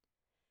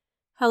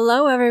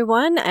Hello,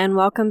 everyone, and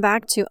welcome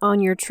back to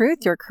Own Your Truth.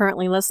 You're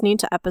currently listening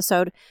to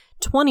episode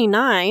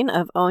 29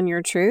 of Own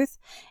Your Truth,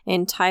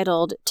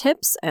 entitled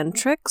Tips and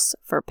Tricks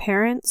for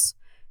Parents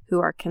Who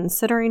Are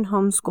Considering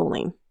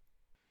Homeschooling.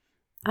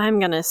 I'm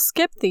going to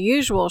skip the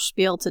usual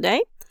spiel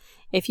today.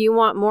 If you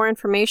want more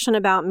information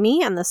about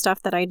me and the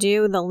stuff that I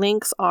do, the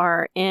links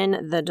are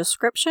in the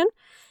description,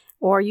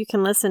 or you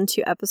can listen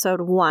to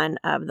episode 1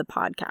 of the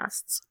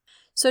podcasts.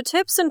 So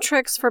tips and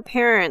tricks for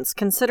parents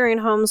considering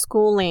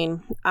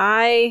homeschooling.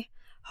 I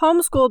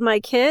homeschooled my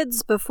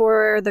kids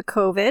before the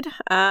COVID.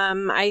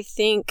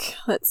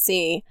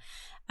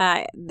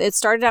 It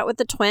started out with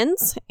the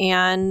twins,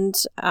 and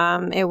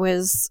it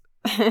was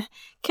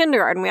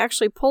kindergarten. We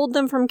actually pulled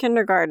them from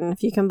kindergarten,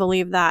 if you can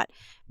believe that,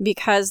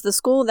 because the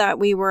school that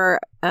we were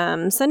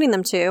sending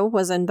them to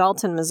was in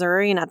Belton,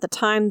 Missouri. And at the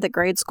time, the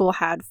grade school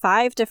had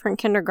 5 different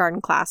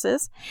kindergarten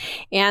classes.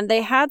 And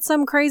they had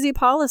some crazy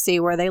policy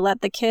where they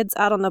let the kids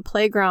out on the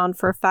playground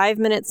for 5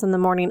 minutes in the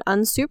morning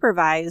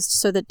unsupervised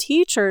so the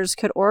teachers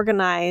could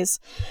organize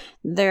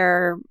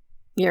their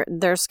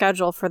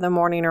schedule for the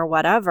morning or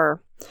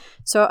whatever.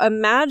 So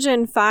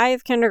imagine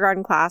 5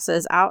 kindergarten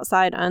classes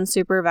outside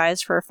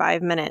unsupervised for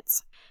 5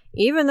 minutes.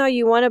 Even though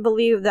you want to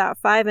believe that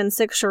 5 and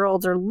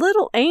 6-year-olds are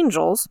little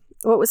angels,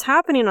 what was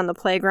happening on the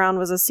playground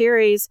was a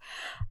series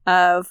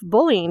of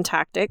bullying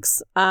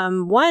tactics.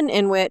 One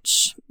in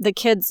which the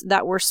kids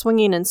that were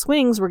swinging in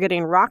swings were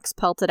getting rocks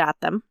pelted at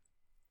them.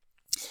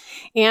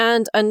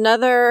 And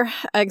another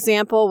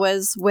example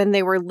was when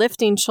they were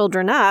lifting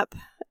children up.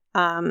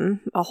 A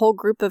whole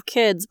group of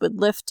kids would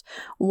lift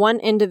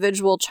one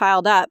individual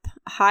child up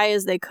high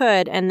as they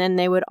could, and then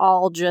they would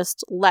all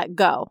just let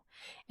go.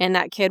 And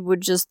that kid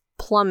would just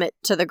plummet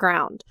to the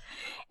ground.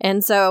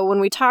 And so when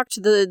we talked to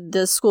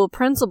the school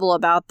principal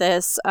about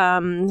this,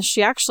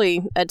 she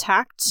actually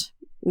attacked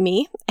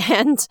me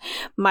and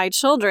my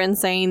children,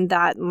 saying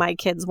that my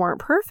kids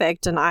weren't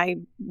perfect, and I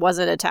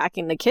wasn't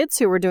attacking the kids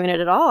who were doing it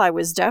at all. I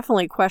was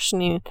definitely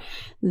questioning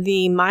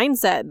the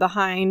mindset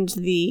behind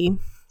the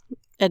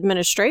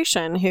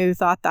administration who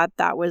thought that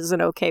that was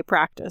an okay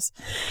practice.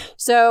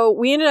 So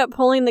we ended up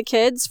pulling the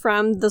kids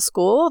from the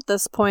school. At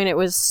this point, it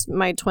was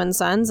my twin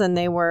sons, and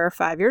they were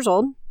 5 years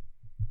old.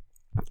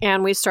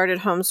 And we started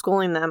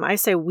homeschooling them. I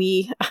say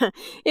we,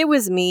 it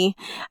was me.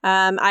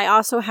 I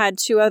also had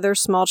 2 other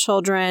small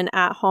children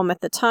at home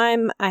at the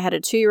time. I had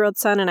a 2-year-old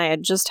son, and I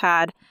had just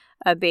had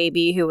a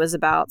baby who was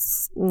about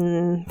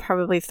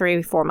probably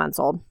 3-4 months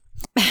old.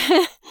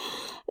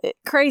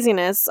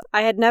 Craziness.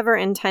 I had never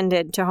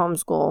intended to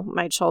homeschool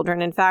my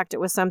children. In fact, it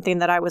was something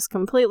that I was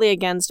completely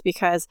against,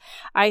 because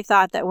I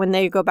thought that when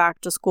they go back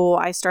to school,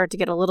 I start to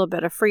get a little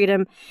bit of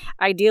freedom.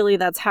 Ideally,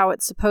 that's how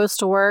it's supposed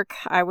to work.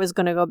 I was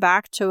going to go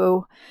back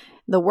to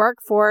the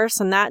workforce,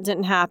 and that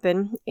didn't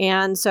happen.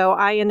 And so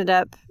I ended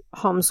up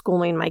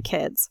homeschooling my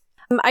kids.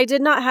 I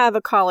did not have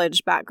a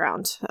college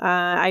background.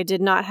 I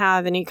did not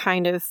have any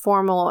kind of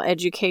formal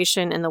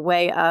education in the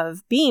way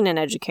of being an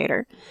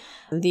educator.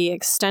 The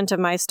extent of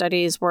my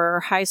studies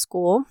were high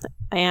school,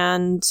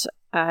 and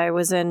I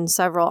was in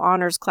several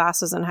honors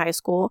classes in high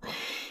school.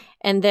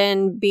 And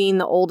then being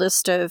the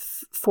oldest of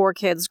 4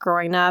 kids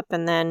growing up,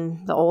 and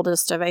then the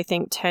oldest of, I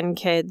think, 10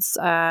 kids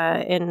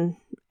in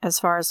as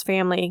far as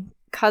family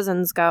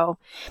cousins go,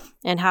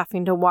 and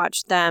having to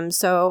watch them.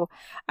 So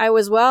I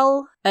was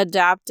well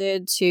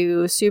adapted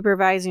to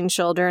supervising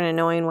children and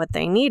knowing what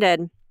they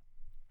needed.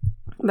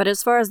 But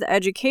as far as the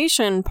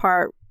education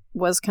part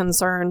was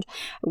concerned,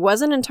 I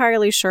wasn't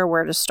entirely sure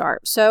where to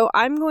start. So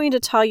I'm going to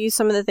tell you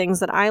some of the things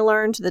that I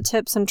learned, the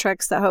tips and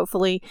tricks that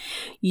hopefully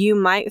you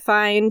might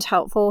find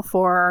helpful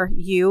for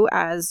you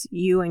as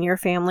you and your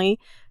family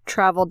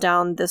travel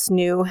down this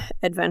new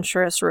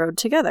adventurous road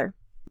together.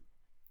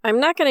 I'm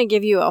not going to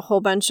give you a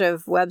whole bunch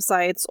of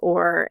websites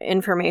or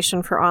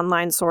information for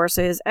online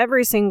sources.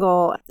 Every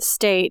single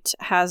state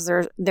has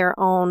their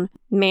own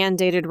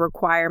mandated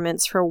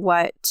requirements for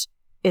what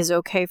is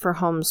okay for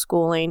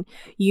homeschooling.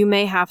 You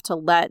may have to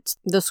let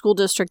the school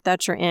district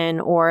that you're in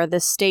or the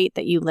state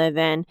that you live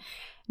in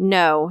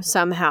know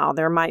somehow.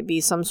 There might be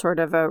some sort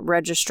of a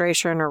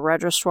registration or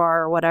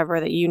registrar or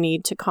whatever that you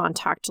need to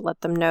contact to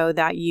let them know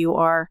that you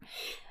are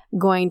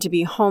going to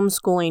be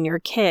homeschooling your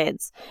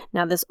kids.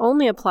 Now, this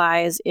only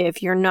applies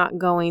if you're not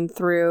going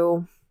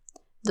through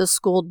the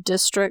school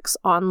district's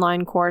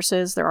online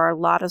courses. There are a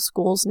lot of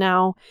schools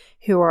now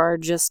who are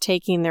just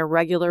taking their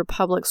regular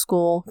public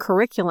school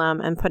curriculum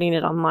and putting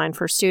it online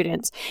for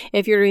students.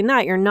 If you're doing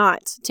that, you're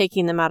not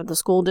taking them out of the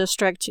school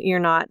district. You're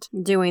not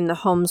doing the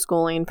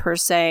homeschooling per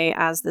se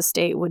as the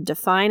state would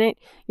define it.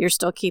 You're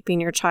still keeping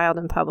your child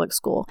in public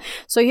school.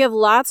 So you have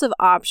lots of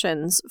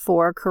options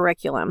for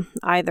curriculum,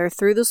 either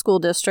through the school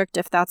district,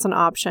 if that's an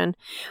option.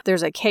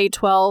 There's a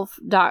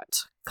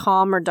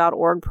K12.com or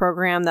 .org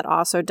program that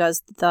also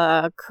does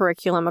the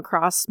curriculum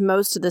across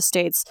most of the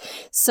states,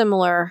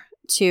 similar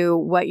to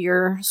what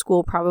your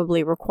school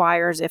probably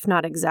requires, if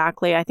not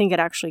exactly. I think it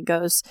actually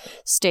goes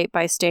state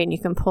by state, and you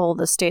can pull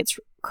the state's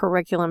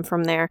curriculum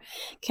from there.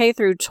 K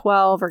through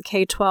 12 or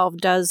K-12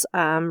 does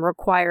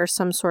require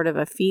some sort of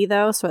a fee,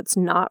 though, so it's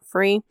not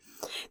free.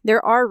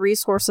 There are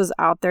resources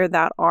out there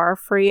that are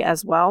free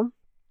as well.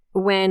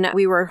 When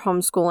we were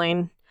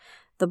homeschooling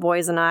the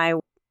boys and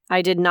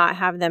I did not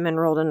have them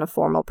enrolled in a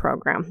formal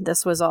program.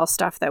 This was all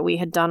stuff that we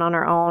had done on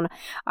our own.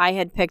 I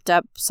had picked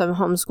up some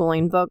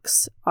homeschooling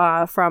books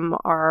from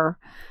our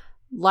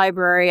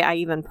library. I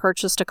even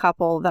purchased a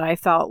couple that I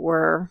felt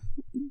were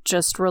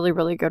just really,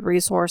 really good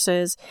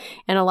resources.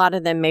 And a lot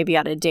of them may be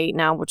out of date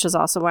now, which is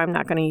also why I'm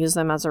not going to use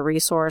them as a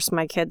resource.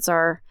 My kids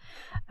are,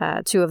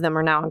 2 of them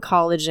are now in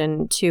college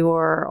and 2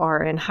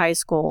 are in high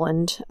school,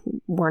 and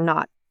we're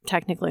not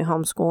technically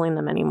homeschooling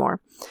them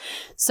anymore.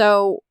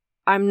 So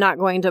I'm not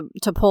going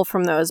to pull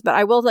from those, but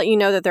I will let you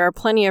know that there are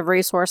plenty of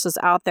resources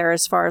out there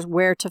as far as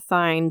where to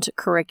find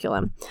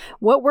curriculum.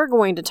 What we're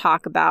going to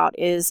talk about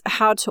is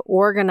how to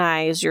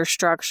organize your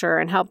structure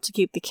and help to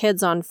keep the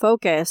kids on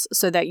focus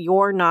so that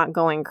you're not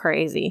going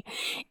crazy.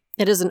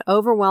 It is an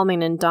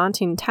overwhelming and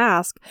daunting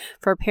task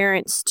for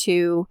parents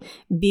to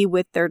be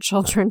with their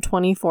children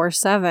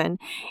 24/7.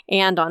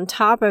 And on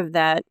top of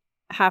that,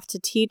 have to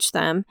teach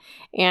them,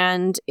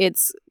 and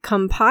it's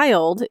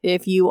compiled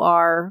if you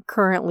are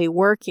currently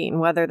working,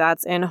 whether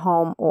that's in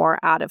home or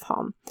out of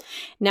home.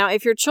 Now,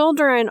 if your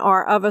children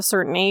are of a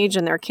certain age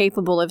and they're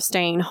capable of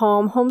staying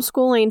home,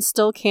 homeschooling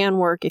still can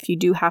work if you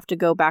do have to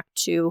go back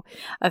to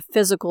a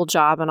physical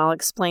job, and I'll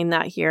explain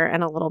that here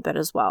in a little bit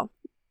as well.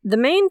 The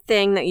main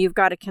thing that you've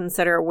got to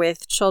consider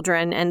with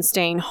children and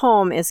staying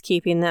home is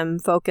keeping them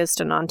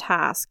focused and on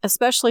task,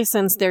 especially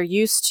since they're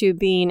used to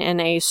being in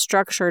a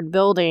structured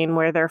building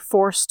where they're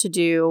forced to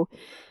do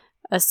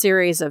a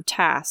series of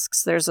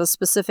tasks. There's a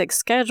specific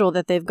schedule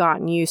that they've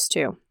gotten used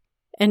to.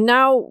 And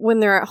now when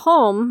they're at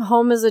home,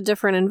 home is a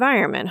different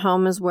environment.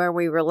 Home is where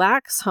we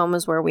relax. Home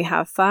is where we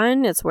have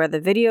fun. It's where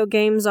the video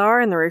games are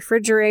and the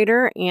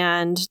refrigerator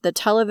and the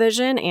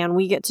television. And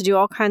we get to do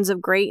all kinds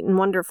of great and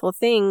wonderful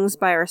things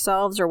by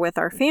ourselves or with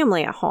our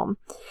family at home.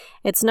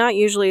 It's not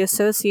usually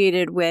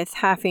associated with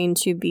having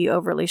to be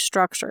overly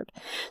structured.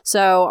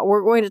 So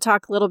we're going to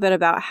talk a little bit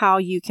about how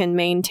you can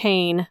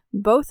maintain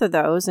both of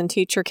those and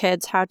teach your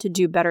kids how to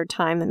do better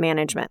time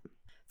management.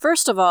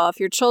 First of all, if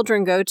your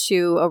children go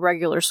to a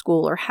regular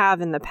school or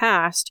have in the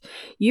past,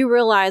 you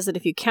realize that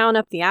if you count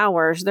up the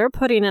hours, they're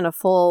putting in a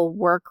full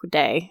work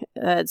day.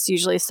 It's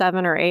usually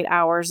 7 or 8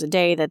 hours a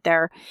day that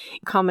they're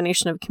a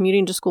combination of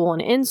commuting to school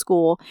and in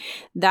school,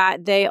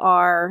 that they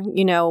are,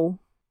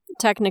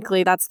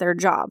 technically that's their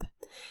job.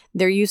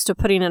 They're used to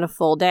putting in a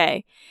full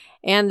day.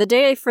 And the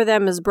day for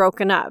them is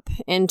broken up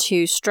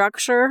into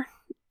structured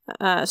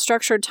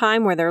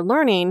time where they're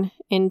learning,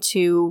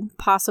 into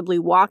possibly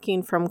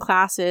walking from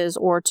classes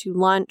or to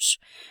lunch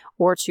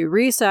or to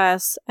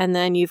recess. And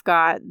then you've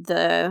got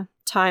the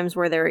times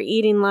where they're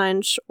eating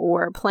lunch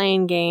or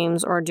playing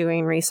games or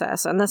doing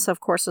recess. And this,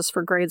 of course, is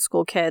for grade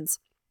school kids.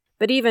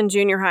 But even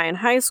junior high and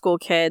high school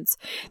kids,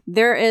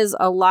 there is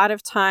a lot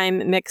of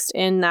time mixed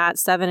in that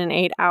 7 and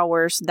 8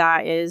 hours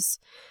that is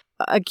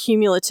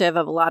accumulative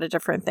of a lot of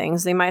different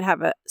things. They might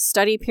have a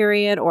study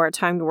period or a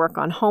time to work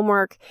on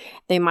homework.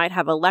 They might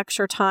have a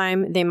lecture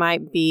time. They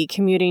might be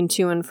commuting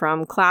to and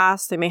from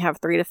class. They may have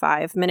 3 to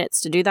 5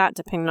 minutes to do that,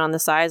 depending on the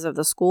size of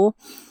the school.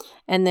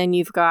 And then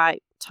you've got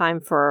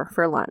time for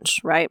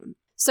lunch, right?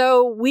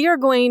 So we are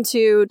going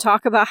to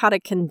talk about how to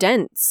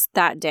condense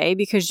that day,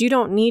 because you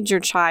don't need your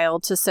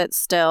child to sit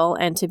still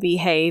and to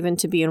behave and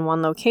to be in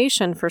one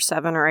location for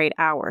 7 or 8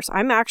 hours.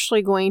 I'm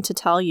actually going to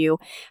tell you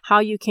how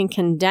you can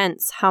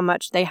condense how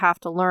much they have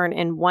to learn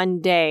in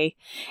one day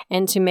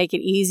and to make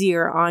it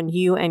easier on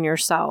you and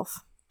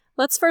yourself.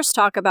 Let's first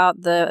talk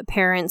about the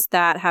parents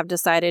that have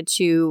decided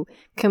to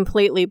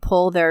completely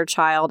pull their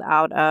child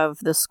out of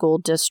the school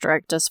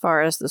district as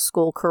far as the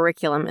school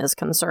curriculum is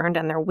concerned,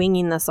 and they're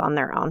winging this on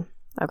their own.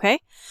 Okay?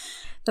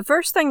 The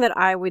first thing that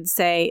I would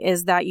say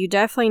is that you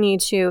definitely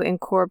need to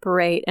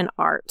incorporate an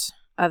art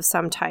of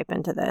some type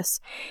into this.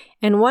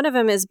 And one of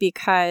them is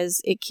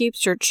because it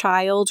keeps your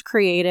child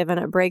creative and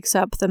it breaks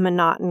up the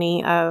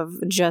monotony of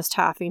just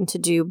having to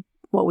do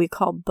what we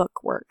call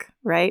book work,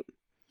 right?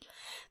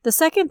 The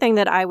second thing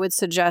that I would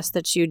suggest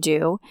that you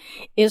do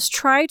is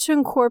try to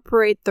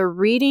incorporate the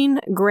reading,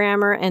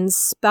 grammar, and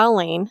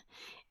spelling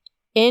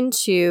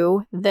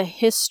into the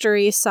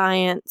history,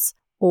 science,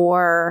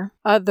 or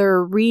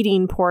other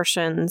reading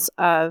portions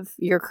of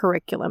your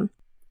curriculum.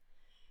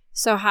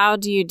 So how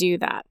do you do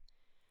that?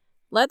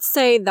 Let's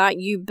say that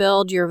you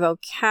build your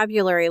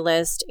vocabulary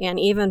list and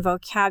even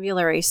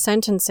vocabulary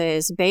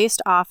sentences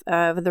based off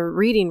of the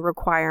reading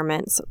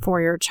requirements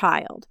for your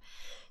child.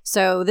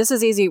 So this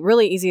is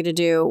really easy to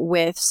do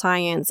with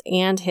science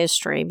and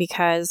history,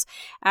 because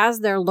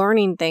as they're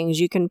learning things,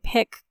 you can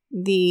pick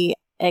the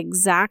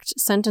exact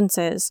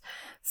sentences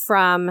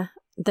from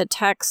the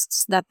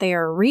texts that they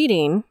are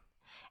reading,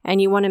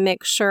 and you want to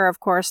make sure, of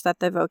course, that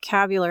the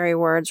vocabulary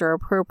words are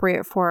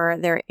appropriate for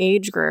their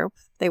age group.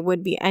 They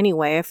would be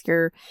anyway if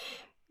you're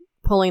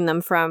pulling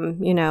them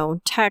from,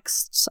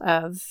 texts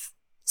of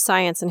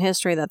science and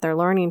history that they're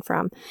learning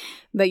from.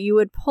 But you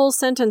would pull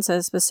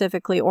sentences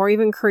specifically, or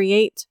even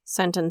create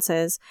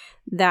sentences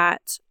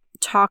that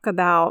talk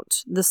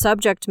about the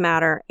subject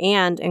matter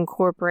and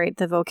incorporate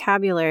the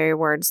vocabulary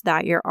words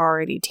that you're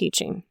already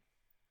teaching.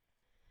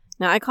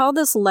 Now, I call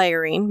this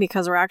layering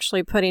because we're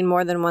actually putting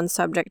more than one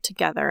subject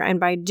together. And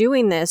by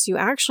doing this, you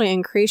actually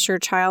increase your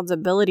child's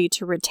ability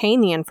to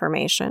retain the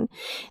information.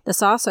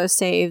 This also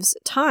saves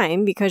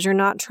time because you're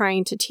not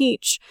trying to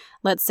teach,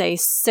 let's say,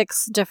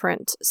 6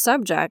 different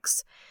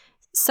subjects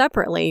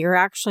separately. You're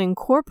actually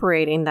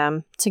incorporating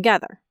them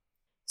together.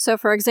 So,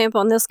 for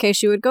example, in this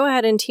case, you would go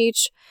ahead and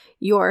teach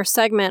your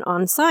segment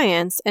on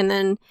science, and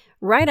then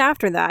right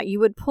after that, you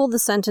would pull the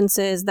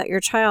sentences that your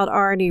child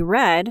already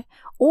read,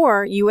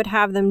 or you would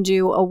have them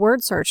do a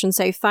word search and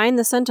say, find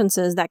the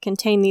sentences that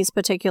contain these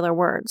particular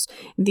words.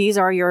 These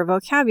are your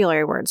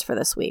vocabulary words for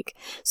this week.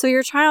 So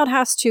your child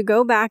has to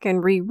go back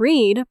and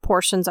reread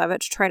portions of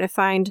it to try to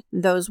find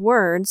those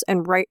words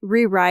and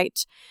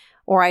rewrite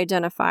or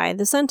identify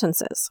the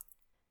sentences.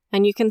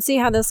 And you can see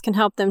how this can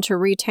help them to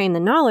retain the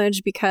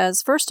knowledge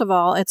because, first of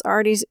all, it's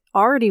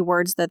already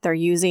words that they're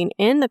using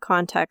in the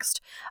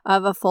context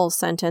of a full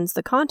sentence.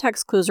 The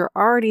context clues are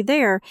already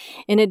there.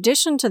 In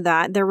addition to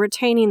that, they're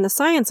retaining the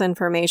science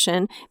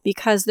information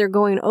because they're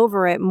going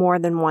over it more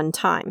than one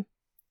time.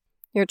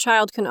 Your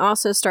child can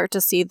also start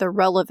to see the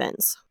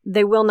relevance.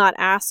 They will not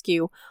ask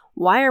you,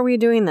 why are we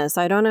doing this?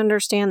 I don't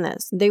understand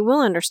this. They will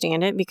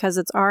understand it because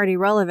it's already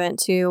relevant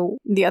to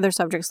the other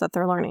subjects that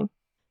they're learning.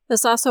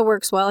 This also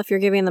works well if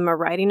you're giving them a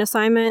writing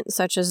assignment,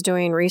 such as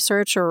doing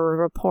research or a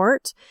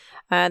report.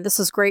 This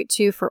is great,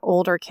 too, for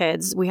older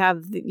kids. We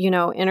have,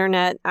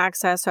 internet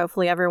access.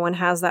 Hopefully everyone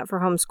has that for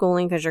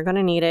homeschooling because you're going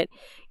to need it.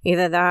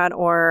 Either that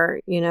or,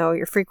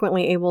 you're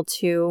frequently able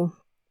to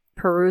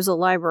peruse a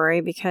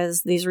library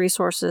because these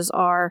resources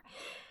are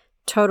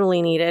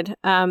totally needed.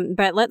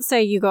 But let's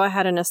say you go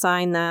ahead and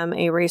assign them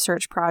a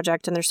research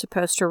project and they're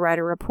supposed to write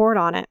a report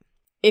on it.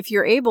 If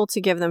you're able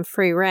to give them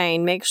free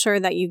rein, make sure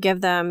that you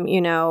give them,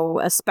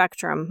 a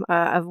spectrum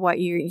of what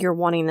you're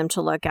wanting them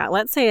to look at.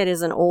 Let's say it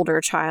is an older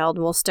child.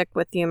 We'll stick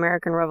with the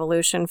American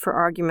Revolution for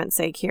argument's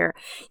sake here.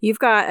 You've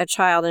got a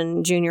child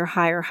in junior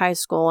high or high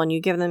school, and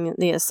you give them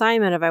the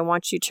assignment of, I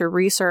want you to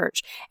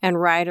research and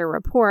write a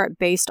report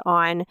based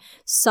on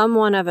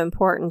someone of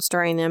importance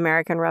during the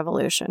American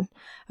Revolution.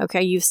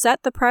 Okay, you've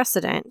set the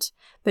precedent,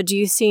 but do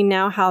you see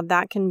now how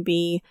that can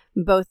be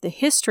both the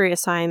history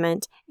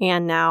assignment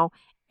and now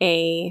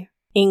a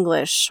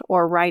English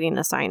or writing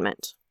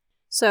assignment?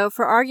 So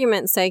for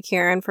argument's sake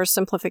here and for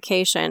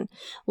simplification,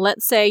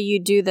 let's say you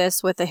do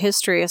this with a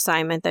history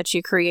assignment that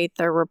you create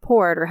the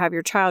report or have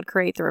your child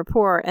create the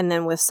report. And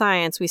then with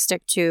science, we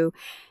stick to,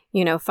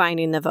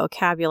 finding the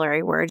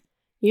vocabulary word.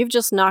 You've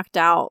just knocked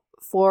out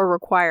 4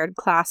 required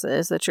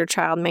classes that your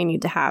child may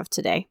need to have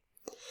today.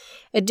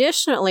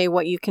 Additionally,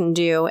 what you can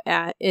do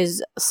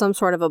is some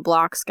sort of a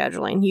block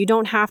scheduling. You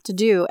don't have to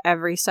do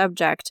every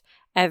subject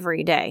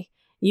every day.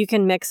 You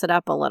can mix it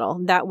up a little.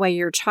 That way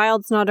your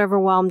child's not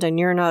overwhelmed and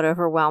you're not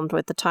overwhelmed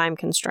with the time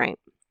constraint.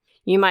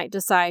 You might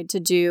decide to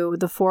do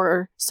the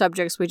 4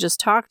 subjects we just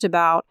talked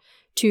about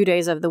 2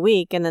 days of the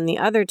week, and then the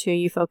other 2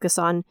 you focus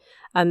on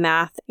a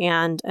math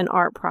and an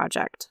art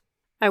project.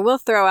 I will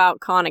throw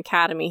out Khan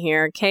Academy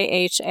here,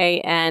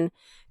 KHAN.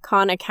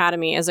 Khan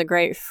Academy is a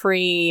great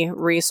free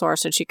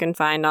resource that you can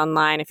find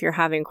online if you're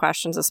having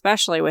questions,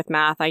 especially with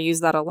math. I use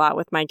that a lot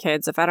with my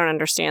kids. If I don't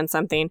understand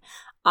something,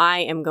 I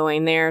am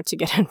going there to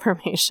get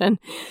information.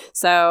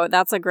 So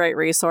that's a great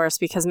resource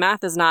because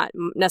math is not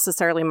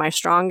necessarily my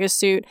strongest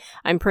suit.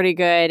 I'm pretty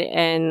good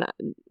in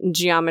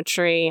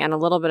geometry and a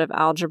little bit of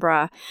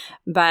algebra,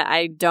 but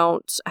I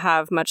don't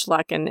have much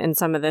luck in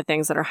some of the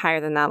things that are higher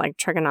than that, like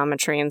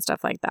trigonometry and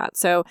stuff like that.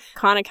 So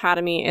Khan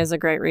Academy is a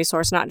great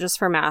resource, not just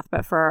for math,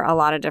 but for a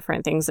lot of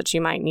different things that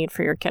you might need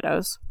for your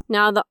kiddos.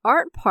 Now, the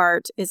art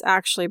part is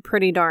actually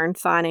pretty darn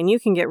fun, and you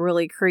can get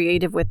really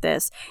creative with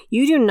this.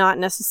 You do not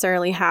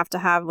necessarily have to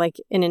have like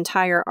an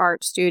entire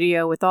art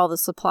studio with all the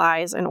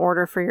supplies in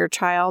order for your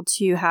child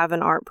to have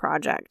an art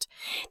project.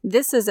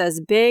 This is as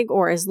big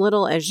or as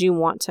little as you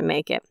want to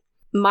make it.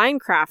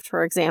 Minecraft,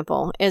 for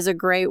example, is a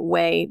great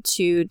way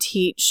to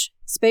teach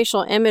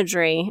spatial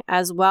imagery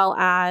as well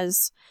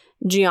as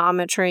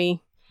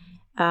geometry.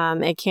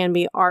 It can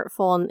be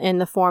artful in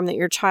the form that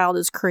your child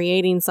is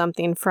creating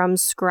something from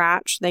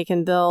scratch. They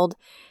can build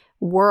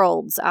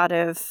worlds out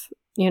of,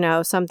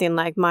 something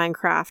like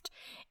Minecraft.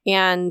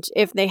 And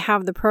if they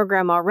have the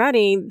program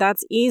already,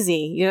 that's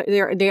easy.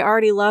 They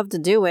already love to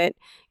do it.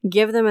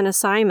 Give them an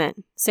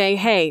assignment. Say,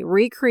 hey,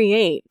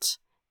 recreate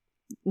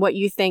what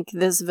you think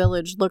this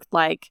village looked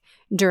like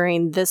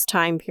during this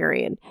time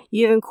period.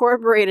 You've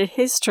incorporated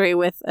history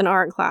with an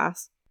art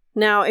class.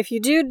 Now, if you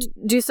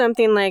do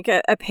something like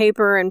a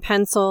paper and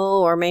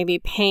pencil or maybe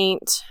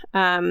paint,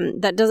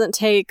 that doesn't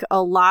take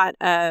a lot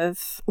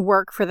of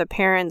work for the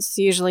parents.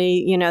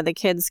 Usually, the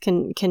kids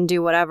can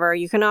do whatever.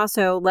 You can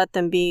also let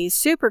them be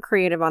super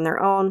creative on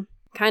their own.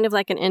 kind of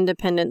like an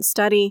independent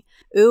study.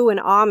 Ooh and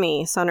ah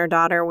me, son or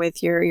daughter,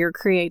 with your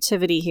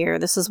creativity here.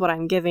 This is what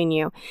I'm giving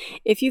you.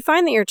 If you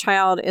find that your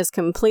child is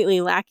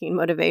completely lacking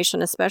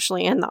motivation,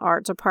 especially in the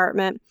art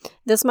department,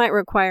 this might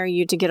require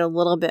you to get a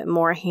little bit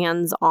more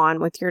hands-on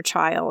with your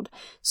child.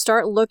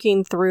 Start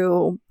looking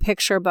through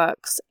picture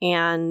books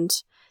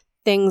and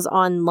things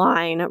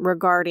online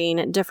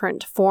regarding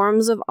different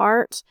forms of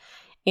art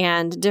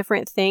and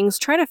different things.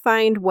 Try to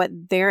find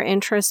what their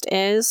interest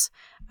is.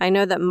 I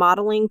know that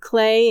modeling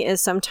clay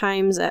is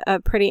sometimes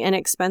a pretty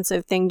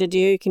inexpensive thing to do.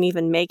 You can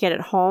even make it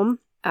at home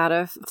out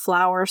of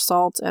flour,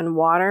 salt, and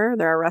water.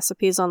 There are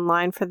recipes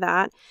online for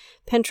that.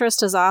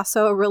 Pinterest is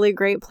also a really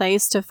great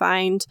place to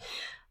find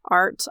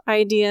art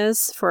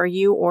ideas for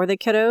you or the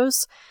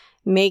kiddos.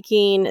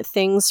 Making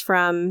things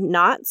from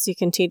knots, you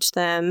can teach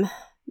them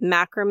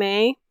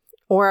macrame,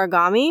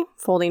 origami,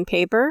 folding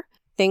paper,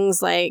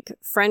 things like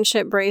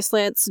friendship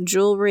bracelets,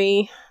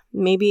 jewelry.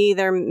 Maybe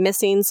they're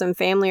missing some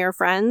family or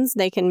friends.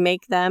 They can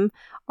make them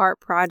art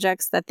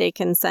projects that they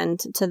can send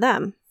to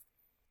them.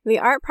 The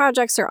art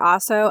projects are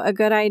also a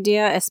good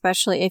idea,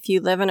 especially if you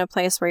live in a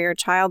place where your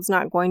child's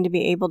not going to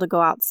be able to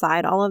go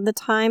outside all of the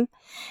time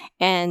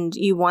and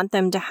you want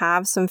them to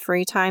have some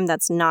free time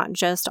that's not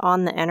just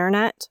on the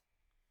internet.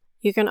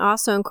 You can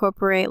also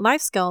incorporate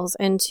life skills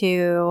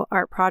into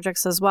art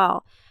projects as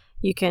well.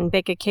 You can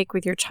bake a cake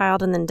with your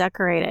child and then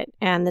decorate it,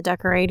 and the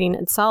decorating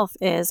itself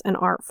is an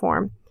art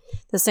form.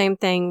 The same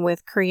thing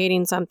with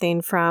creating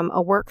something from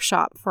a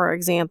workshop, for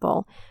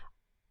example.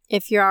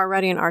 If you're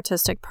already an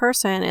artistic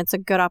person, it's a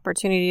good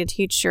opportunity to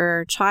teach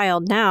your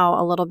child now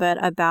a little bit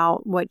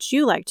about what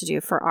you like to do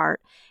for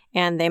art,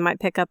 and they might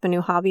pick up a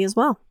new hobby as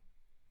well.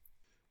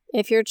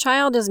 If your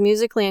child is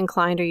musically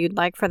inclined or you'd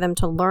like for them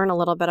to learn a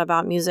little bit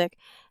about music,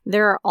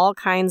 there are all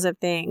kinds of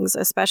things,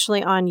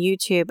 especially on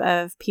YouTube,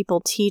 of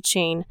people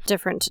teaching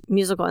different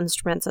musical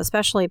instruments,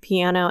 especially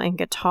piano and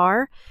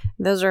guitar.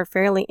 Those are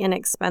fairly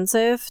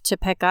inexpensive to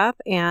pick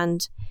up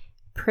and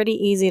pretty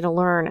easy to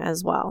learn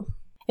as well.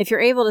 If you're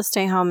able to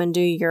stay home and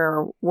do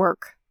your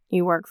work,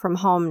 you work from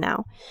home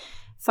now,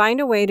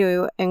 find a way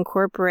to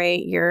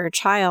incorporate your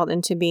child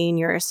into being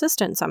your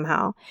assistant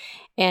somehow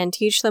and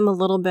teach them a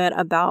little bit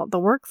about the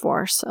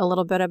workforce, a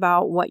little bit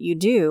about what you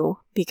do,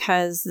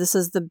 because this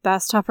is the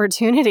best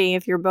opportunity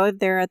if you're both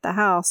there at the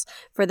house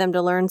for them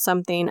to learn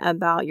something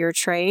about your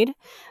trade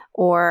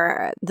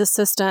or the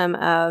system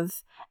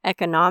of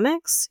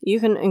economics. You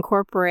can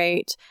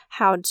incorporate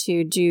how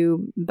to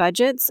do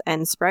budgets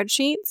and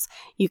spreadsheets.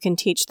 You can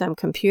teach them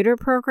computer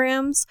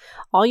programs.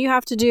 All you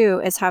have to do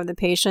is have the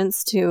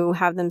patience to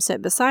have them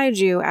sit beside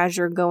you as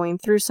you're going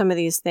through some of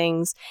these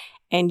things.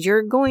 And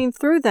you're going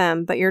through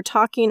them, but you're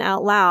talking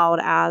out loud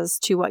as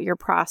to what your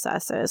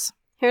process is.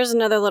 Here's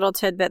another little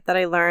tidbit that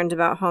I learned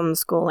about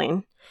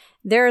homeschooling.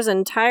 There is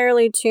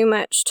entirely too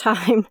much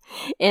time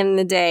in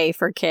the day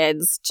for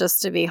kids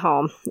just to be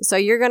home. So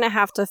you're going to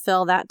have to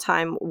fill that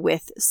time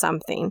with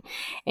something.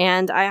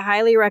 And I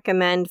highly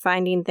recommend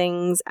finding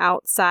things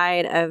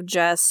outside of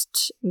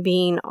just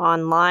being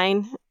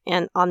online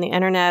and on the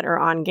internet or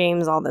on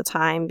games all the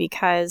time,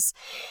 because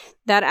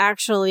that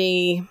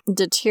actually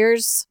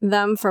deters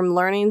them from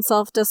learning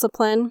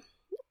self-discipline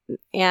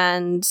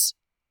and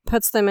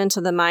puts them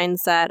into the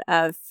mindset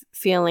of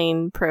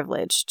feeling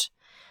privileged.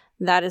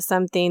 That is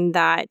something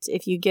that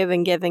if you give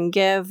and give and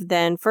give,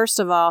 then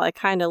first of all, it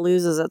kind of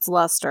loses its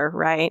luster,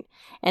 right?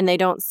 And they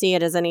don't see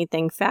it as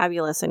anything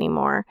fabulous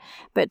anymore.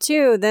 But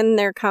two, then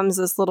there comes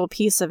this little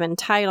piece of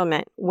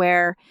entitlement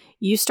where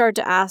you start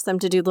to ask them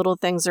to do little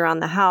things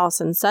around the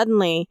house and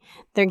suddenly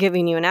they're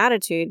giving you an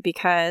attitude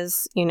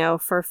because,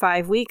 for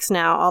 5 weeks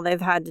now, all they've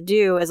had to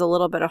do is a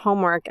little bit of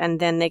homework and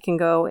then they can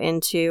go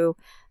into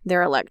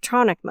their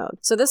electronic mode.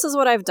 So this is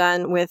what I've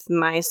done with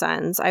my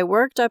sons. I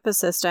worked up a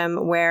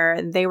system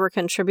where they were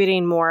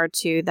contributing more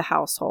to the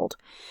household.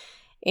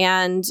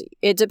 And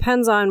it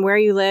depends on where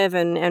you live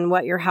and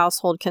what your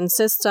household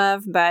consists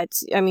of.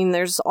 But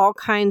there's all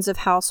kinds of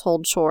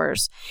household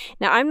chores.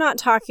 Now, I'm not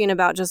talking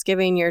about just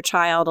giving your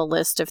child a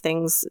list of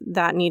things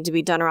that need to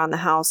be done around the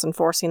house and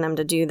forcing them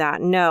to do that.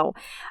 No,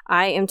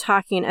 I am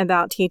talking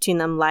about teaching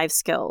them life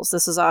skills.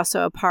 This is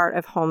also a part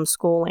of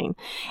homeschooling.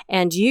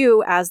 And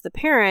you, as the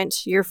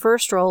parent, your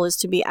first role is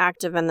to be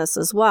active in this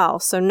as well.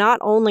 So not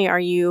only are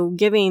you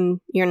giving,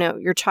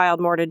 your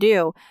child more to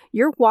do,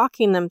 you're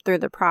walking them through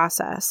the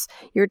process.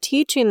 You're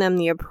teaching them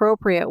the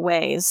appropriate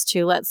ways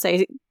to, let's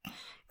say,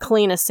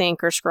 clean a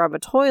sink or scrub a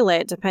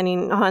toilet,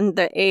 depending on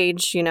the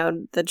age,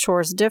 the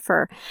chores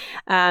differ.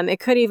 It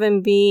could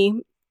even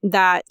be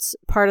that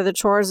part of the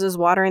chores is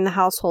watering the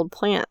household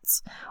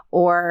plants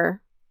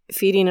or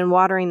feeding and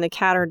watering the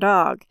cat or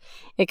dog.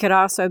 It could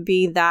also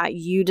be that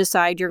you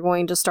decide you're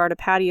going to start a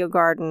patio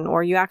garden,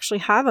 or you actually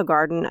have a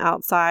garden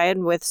outside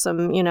with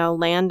some,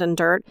 land and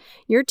dirt.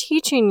 You're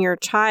teaching your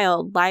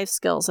child life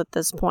skills at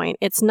this point.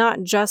 It's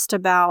not just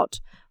about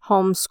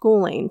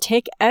homeschooling.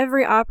 Take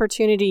every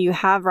opportunity you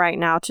have right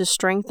now to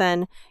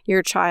strengthen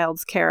your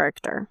child's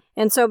character.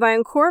 And so by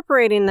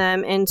incorporating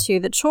them into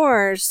the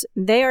chores,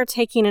 they are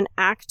taking an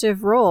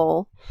active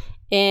role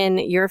in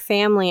your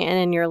family and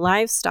in your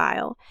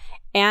lifestyle.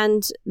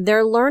 And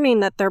they're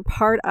learning that they're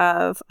part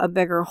of a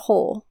bigger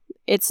whole.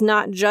 It's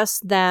not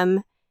just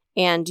them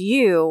and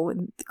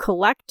you.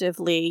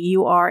 Collectively,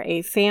 you are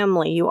a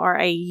family, you are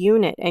a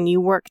unit, and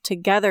you work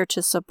together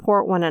to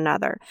support one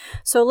another.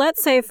 So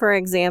let's say, for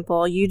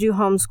example, you do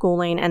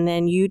homeschooling and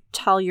then you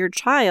tell your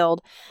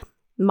child,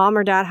 Mom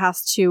or Dad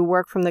has to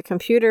work from the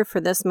computer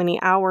for this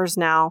many hours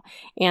now,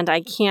 and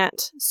I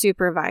can't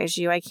supervise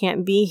you. I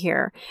can't be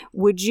here.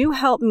 Would you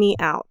help me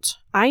out?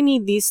 I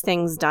need these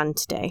things done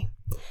today.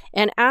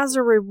 And as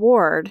a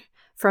reward,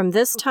 from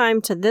this time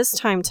to this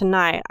time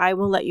tonight, I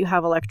will let you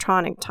have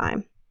electronic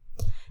time.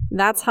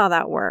 That's how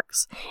that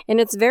works. And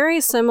it's very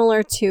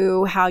similar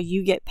to how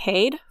you get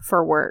paid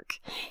for work.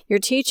 You're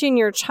teaching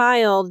your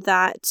child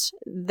that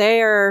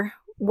their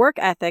work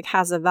ethic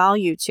has a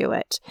value to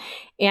it.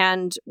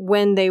 And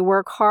when they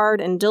work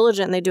hard and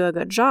diligent and they do a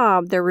good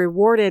job, they're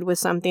rewarded with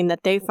something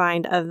that they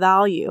find of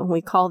value.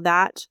 We call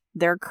that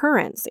their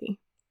currency.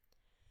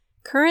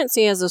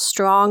 Currency is a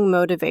strong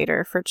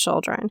motivator for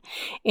children,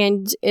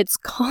 and it's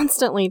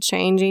constantly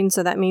changing,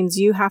 so that means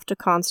you have to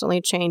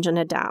constantly change and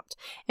adapt.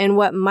 And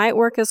what might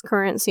work as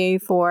currency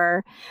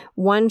for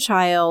one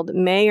child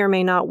may or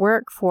may not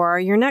work for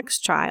your next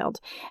child,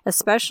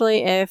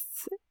 especially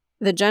if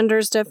the gender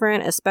is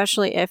different,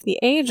 especially if the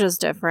age is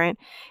different.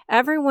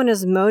 Everyone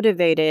is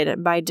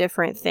motivated by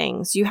different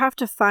things. You have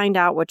to find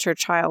out what your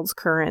child's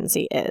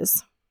currency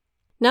is.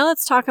 Now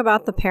let's talk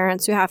about the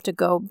parents who have to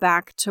go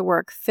back to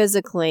work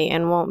physically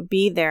and won't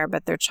be there,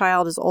 but their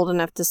child is old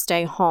enough to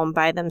stay home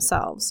by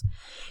themselves.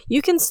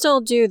 You can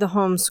still do the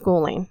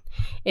homeschooling.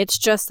 It's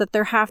just that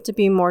there have to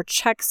be more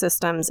check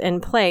systems in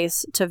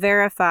place to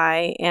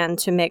verify and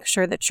to make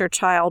sure that your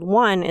child,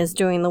 one, is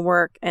doing the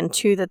work, and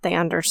two, that they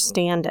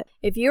understand it.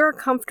 If you're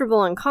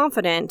comfortable and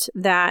confident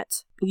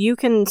that you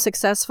can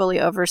successfully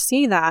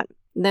oversee that,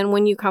 then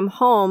when you come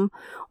home,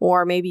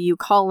 or maybe you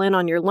call in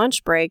on your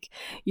lunch break,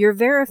 you're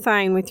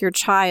verifying with your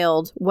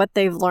child what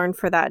they've learned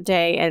for that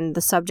day and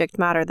the subject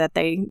matter that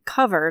they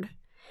covered.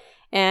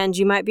 And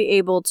you might be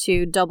able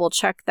to double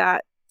check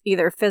that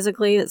either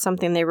physically, that's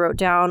something they wrote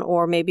down,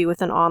 or maybe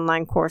with an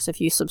online course if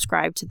you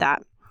subscribe to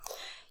that.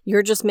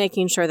 You're just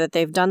making sure that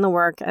they've done the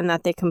work and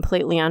that they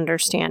completely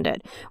understand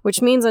it,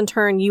 which means in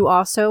turn, you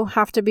also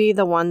have to be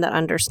the one that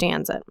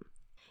understands it.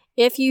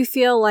 If you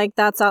feel like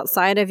that's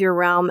outside of your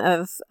realm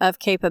of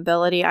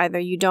capability, either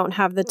you don't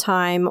have the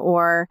time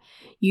or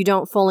you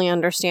don't fully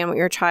understand what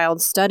your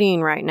child's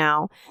studying right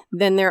now,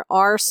 then there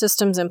are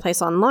systems in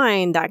place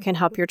online that can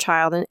help your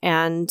child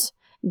and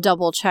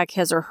double check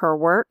his or her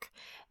work.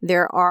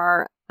 There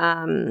are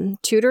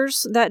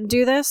tutors that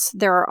do this.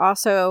 There are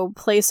also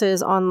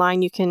places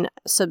online you can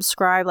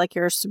subscribe, like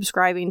you're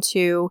subscribing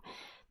to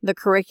the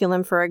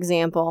curriculum, for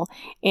example,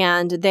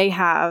 and they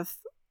have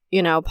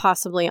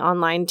possibly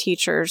online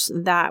teachers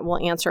that will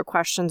answer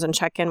questions and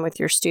check in with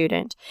your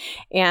student.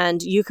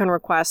 And you can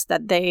request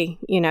that they,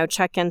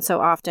 check in so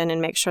often and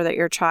make sure that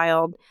your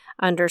child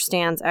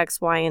understands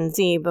X, Y, and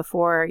Z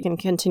before you can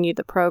continue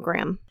the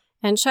program.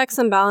 And checks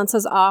and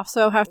balances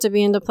also have to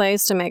be into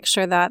place to make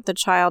sure that the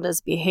child is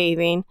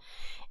behaving.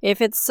 If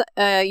it's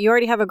you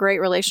already have a great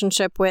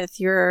relationship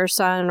with your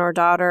son or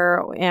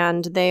daughter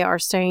and they are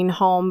staying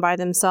home by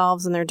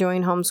themselves and they're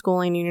doing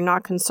homeschooling and you're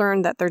not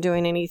concerned that they're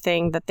doing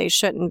anything that they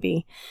shouldn't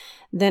be,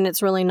 then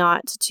it's really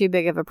not too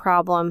big of a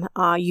problem.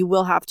 You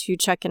will have to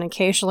check in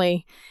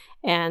occasionally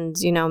and,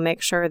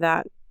 make sure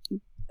that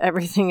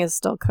everything is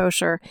still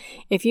kosher.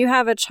 If you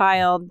have a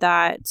child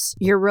that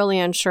you're really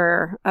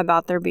unsure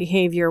about their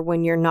behavior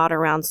when you're not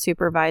around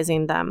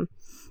supervising them,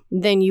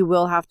 then you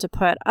will have to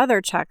put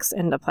other checks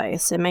into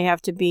place. It may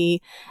have to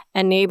be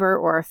a neighbor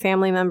or a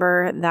family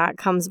member that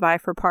comes by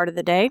for part of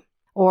the day.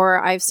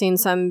 Or I've seen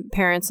some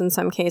parents in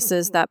some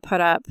cases that put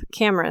up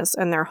cameras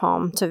in their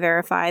home to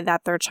verify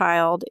that their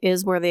child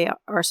is where they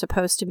are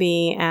supposed to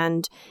be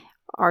and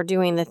are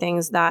doing the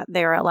things that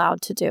they're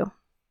allowed to do.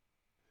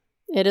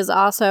 It is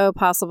also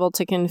possible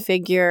to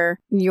configure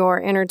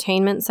your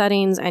entertainment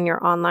settings and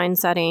your online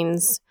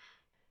settings,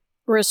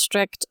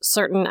 restrict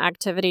certain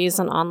activities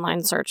and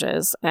online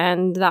searches,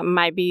 and that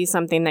might be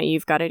something that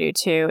you've got to do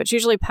too. It's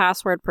usually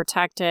password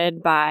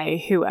protected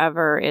by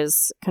whoever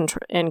is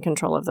in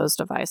control of those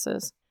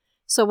devices.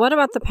 So what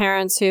about the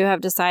parents who have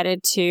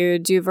decided to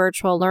do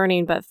virtual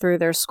learning but through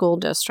their school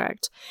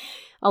district?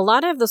 A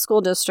lot of the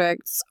school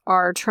districts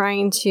are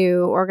trying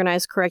to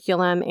organize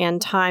curriculum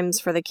and times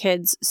for the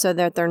kids so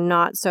that they're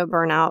not so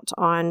burnt out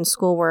on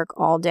schoolwork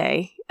all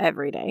day,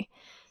 every day.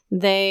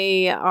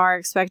 They are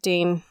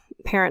expecting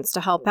parents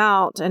to help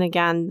out. And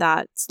again,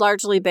 that's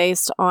largely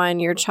based on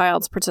your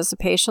child's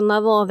participation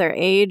level, their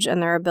age,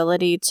 and their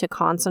ability to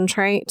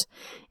concentrate.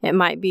 It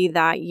might be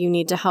that you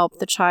need to help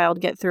the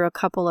child get through a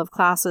couple of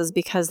classes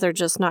because they're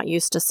just not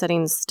used to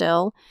sitting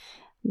still.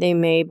 They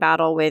may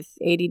battle with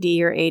ADD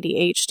or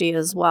ADHD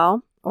as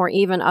well, or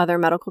even other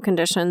medical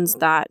conditions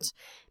that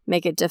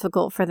make it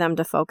difficult for them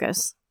to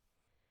focus.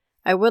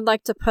 I would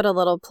like to put a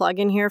little plug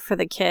in here for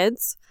the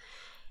kids.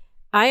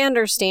 I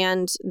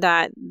understand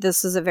that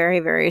this is a very,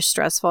 very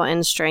stressful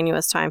and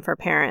strenuous time for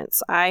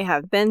parents. I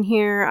have been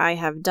here. I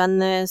have done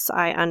this.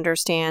 I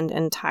understand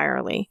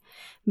entirely.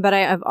 But I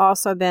have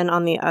also been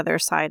on the other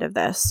side of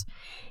this.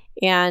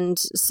 And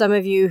some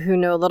of you who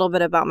know a little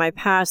bit about my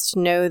past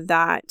know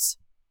that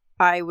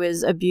I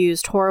was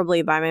abused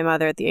horribly by my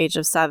mother at the age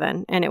of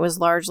 7, and it was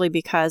largely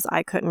because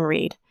I couldn't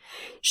read.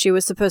 She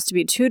was supposed to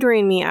be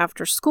tutoring me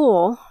after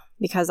school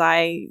because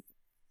I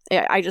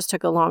just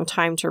took a long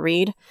time to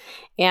read.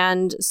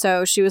 And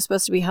so she was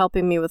supposed to be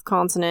helping me with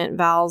consonant,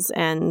 vowels,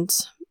 and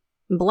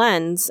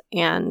blends,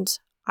 and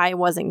I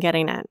wasn't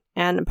getting it.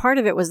 And part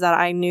of it was that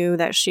I knew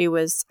that she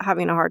was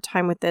having a hard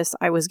time with this.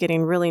 I was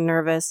getting really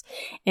nervous,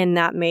 and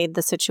that made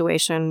the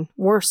situation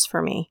worse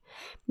for me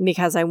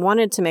because I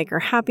wanted to make her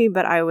happy,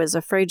 but I was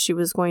afraid she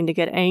was going to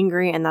get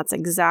angry, and that's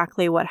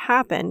exactly what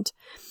happened.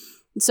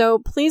 So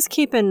please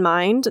keep in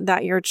mind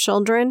that your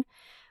children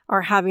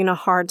are having a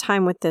hard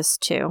time with this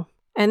too.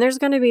 And there's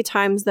going to be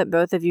times that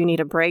both of you need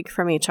a break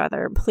from each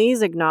other.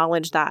 Please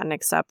acknowledge that and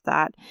accept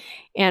that,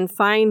 and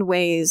find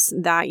ways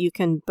that you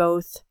can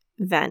both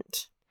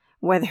vent,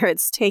 whether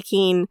it's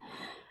taking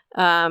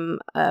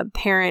a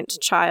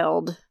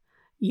parent-child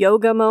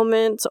yoga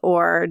moment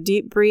or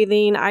deep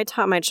breathing. I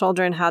taught my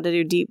children how to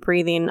do deep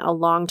breathing a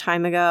long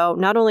time ago.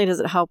 Not only does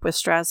it help with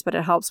stress, but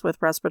it helps with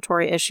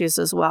respiratory issues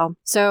as well.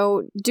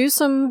 So do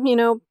some,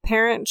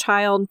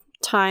 parent-child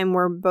time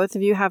where both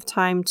of you have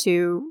time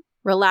to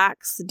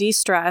relax,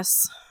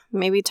 de-stress,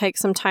 maybe take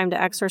some time to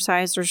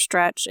exercise or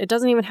stretch. It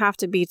doesn't even have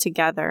to be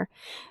together.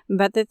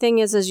 But the thing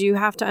is you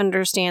have to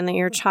understand that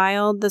your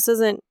child, this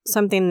isn't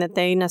something that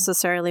they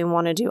necessarily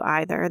want to do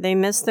either. They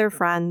miss their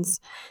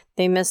friends.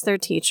 They miss their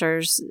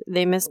teachers.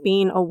 They miss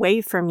being away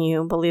from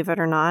you, believe it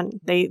or not.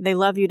 They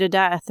love you to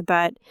death,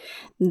 but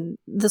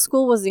the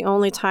school was the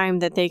only time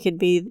that they could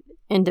be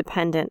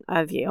independent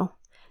of you.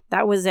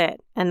 That was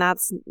it. And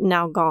that's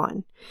now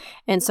gone.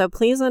 And so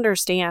please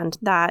understand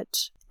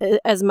that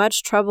as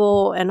much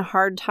trouble and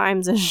hard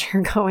times as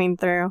you're going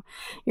through,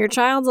 your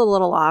child's a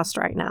little lost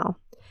right now.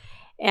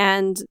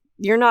 And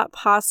you're not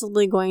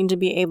possibly going to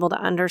be able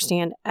to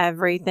understand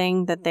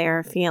everything that they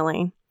are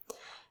feeling,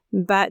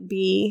 but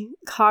be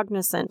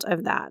cognizant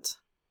of that.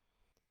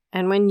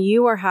 And when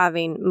you are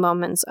having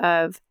moments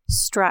of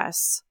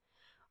stress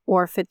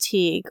or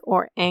fatigue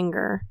or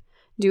anger,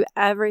 do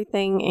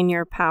everything in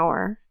your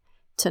power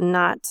to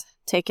not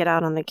take it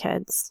out on the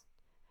kids.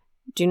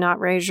 Do not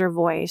raise your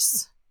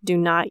voice. Do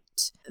not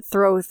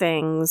throw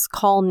things,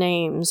 call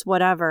names,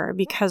 whatever,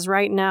 because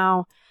right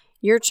now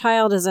your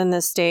child is in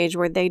this stage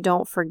where they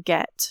don't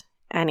forget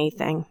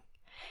anything.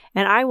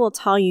 And I will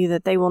tell you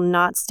that they will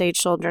not stay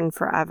children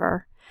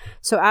forever.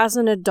 So as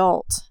an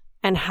adult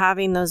and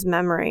having those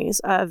memories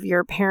of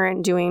your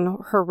parent doing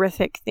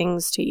horrific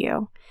things to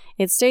you,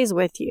 it stays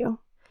with you.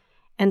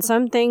 And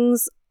some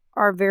things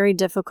are very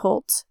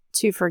difficult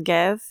to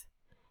forgive,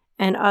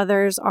 and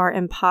others are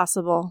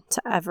impossible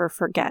to ever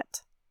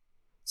forget.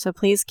 So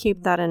please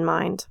keep that in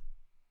mind.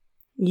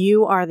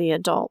 You are the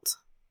adult.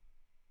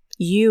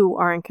 You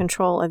are in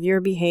control of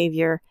your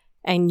behavior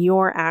and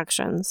your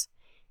actions,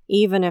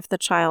 even if the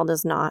child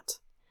is not.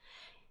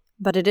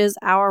 But it is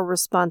our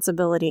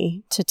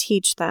responsibility to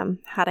teach them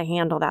how to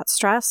handle that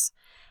stress,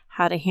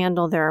 how to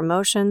handle their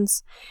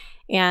emotions.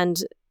 And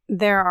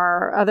there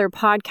are other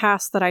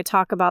podcasts that I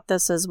talk about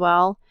this as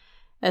well,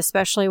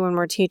 especially when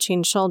we're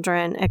teaching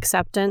children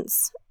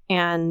acceptance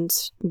and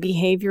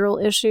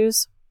behavioral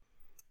issues.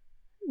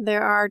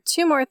 There are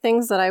 2 more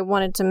things that I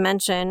wanted to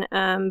mention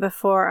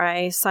before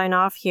I sign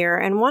off here.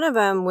 And one of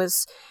them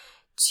was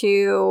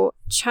to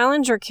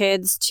challenge your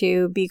kids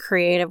to be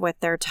creative with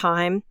their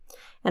time.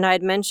 And I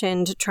had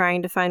mentioned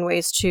trying to find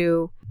ways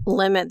to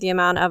limit the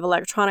amount of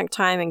electronic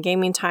time and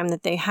gaming time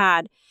that they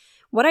had.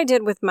 What I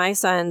did with my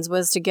sons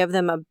was to give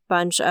them a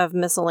bunch of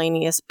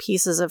miscellaneous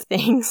pieces of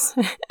things.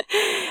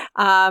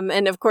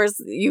 And of course,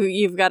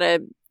 you've got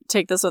to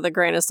take this with a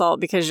grain of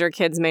salt because your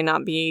kids may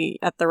not be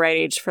at the right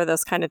age for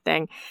this kind of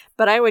thing.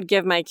 But I would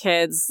give my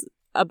kids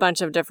a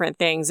bunch of different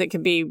things. It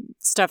could be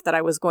stuff that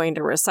I was going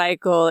to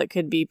recycle. It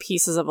could be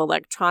pieces of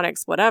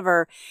electronics,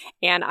 whatever.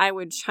 And I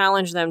would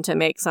challenge them to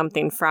make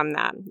something from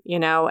that,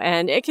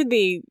 and it could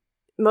be,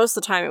 most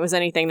of the time it was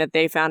anything that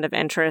they found of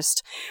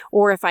interest,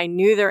 or if I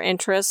knew their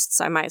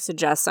interests, I might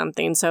suggest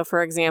something. So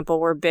for example,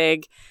 we're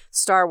big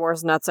Star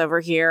Wars nuts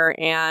over here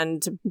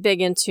and big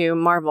into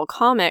Marvel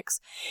comics.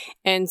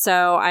 And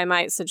so I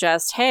might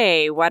suggest,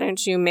 hey, why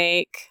don't you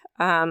make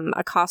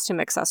a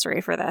costume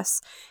accessory for this?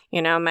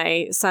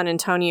 My son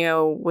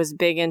Antonio was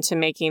big into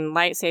making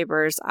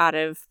lightsabers out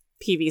of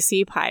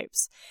PVC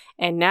pipes.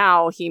 And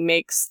now he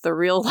makes the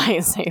real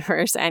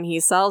lightsabers and he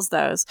sells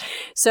those.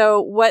 So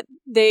what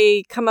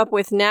they come up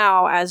with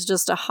now as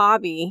just a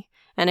hobby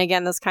And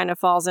again, this kind of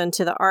falls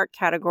into the art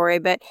category,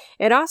 but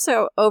it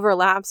also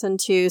overlaps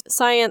into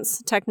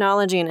science,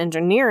 technology, and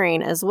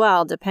engineering as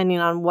well, depending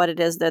on what it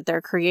is that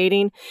they're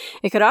creating.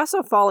 It could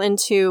also fall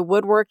into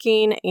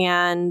woodworking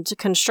and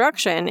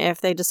construction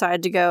if they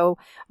decide to go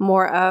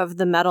more of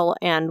the metal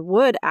and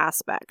wood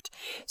aspect.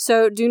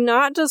 So do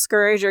not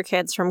discourage your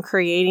kids from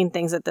creating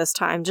things at this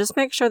time. Just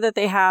make sure that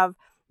they have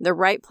the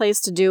right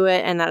place to do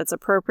it and that it's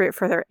appropriate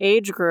for their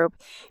age group,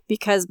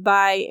 because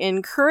by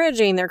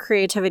encouraging their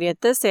creativity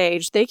at this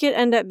age, they could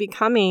end up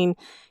becoming,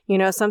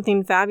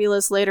 something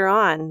fabulous later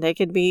on. They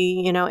could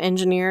be,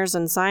 engineers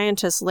and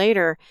scientists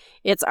later.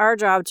 It's our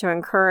job to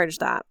encourage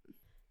that.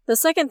 The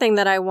second thing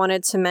that I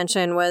wanted to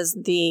mention was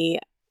the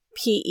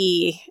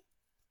PE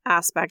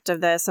aspect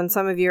of this. And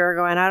some of you are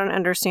going, I don't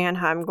understand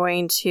how I'm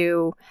going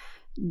to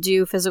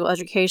do physical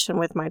education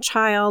with my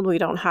child. We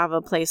don't have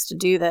a place to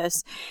do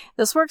this.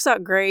 This works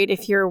out great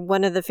if you're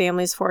one of the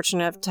families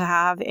fortunate enough to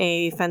have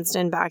a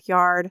fenced-in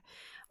backyard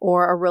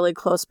or a really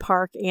close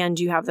park and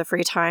you have the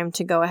free time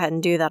to go ahead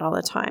and do that all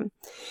the time.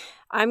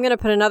 I'm going to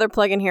put another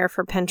plug in here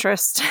for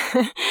Pinterest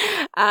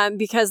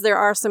because there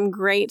are some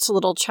great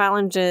little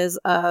challenges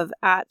of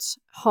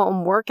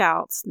at-home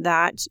workouts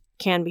that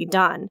can be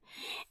done.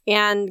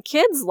 And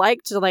kids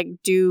like to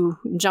do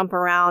jump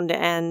around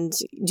and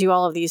do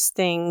all of these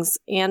things.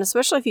 And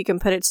especially if you can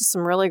put it to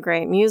some really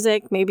great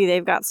music, maybe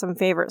they've got some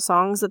favorite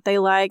songs that they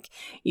like.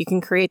 You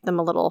can create them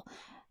a little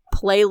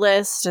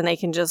playlist and they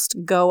can just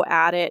go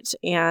at it.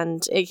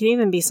 And it can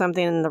even be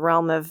something in the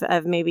realm of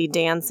maybe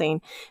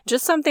dancing,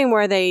 just something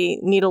where they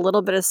need a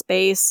little bit of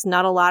space,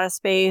 not a lot of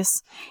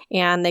space,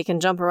 and they can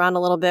jump around a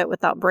little bit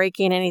without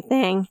breaking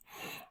anything.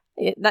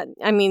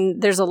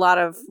 There's a lot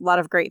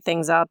of great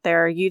things out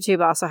there.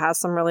 YouTube also has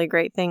some really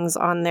great things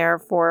on there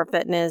for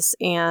fitness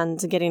and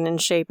getting in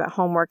shape at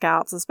home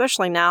workouts,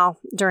 especially now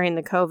during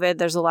the COVID.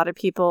 There's a lot of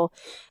people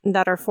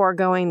that are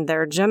foregoing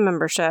their gym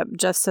membership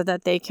just so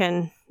that they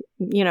can,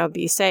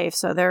 be safe.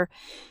 So they're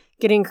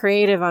getting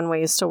creative on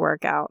ways to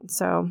work out.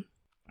 So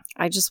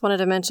I just wanted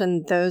to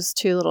mention those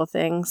two little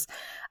things.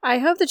 I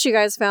hope that you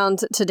guys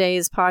found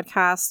today's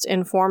podcast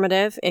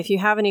informative. If you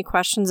have any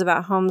questions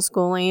about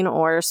homeschooling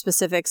or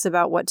specifics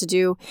about what to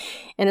do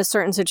in a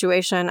certain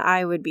situation,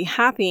 I would be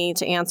happy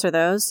to answer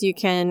those. You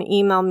can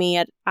email me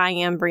at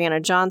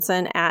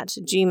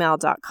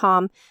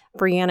iambriannajohnson@gmail.com.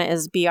 Brianna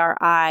is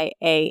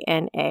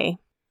Briana.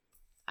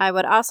 I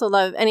would also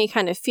love any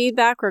kind of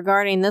feedback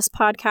regarding this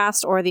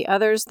podcast or the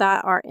others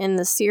that are in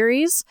the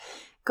series.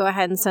 Go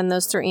ahead and send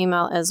those through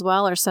email as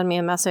well, or send me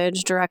a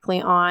message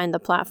directly on the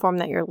platform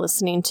that you're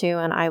listening to,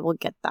 and I will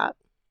get that.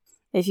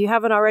 If you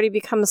haven't already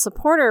become a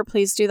supporter,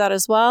 please do that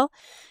as well.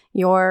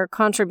 Your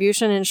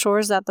contribution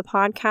ensures that the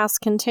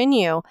podcasts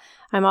continue.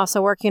 I'm also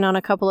working on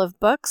a couple of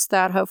books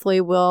that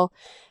hopefully will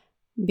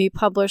be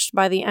published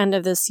by the end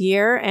of this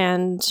year,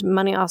 and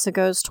money also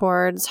goes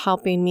towards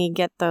helping me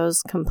get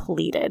those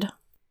completed.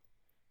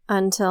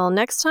 Until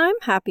next time,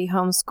 happy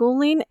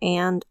homeschooling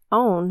and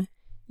own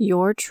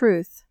your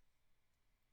truth.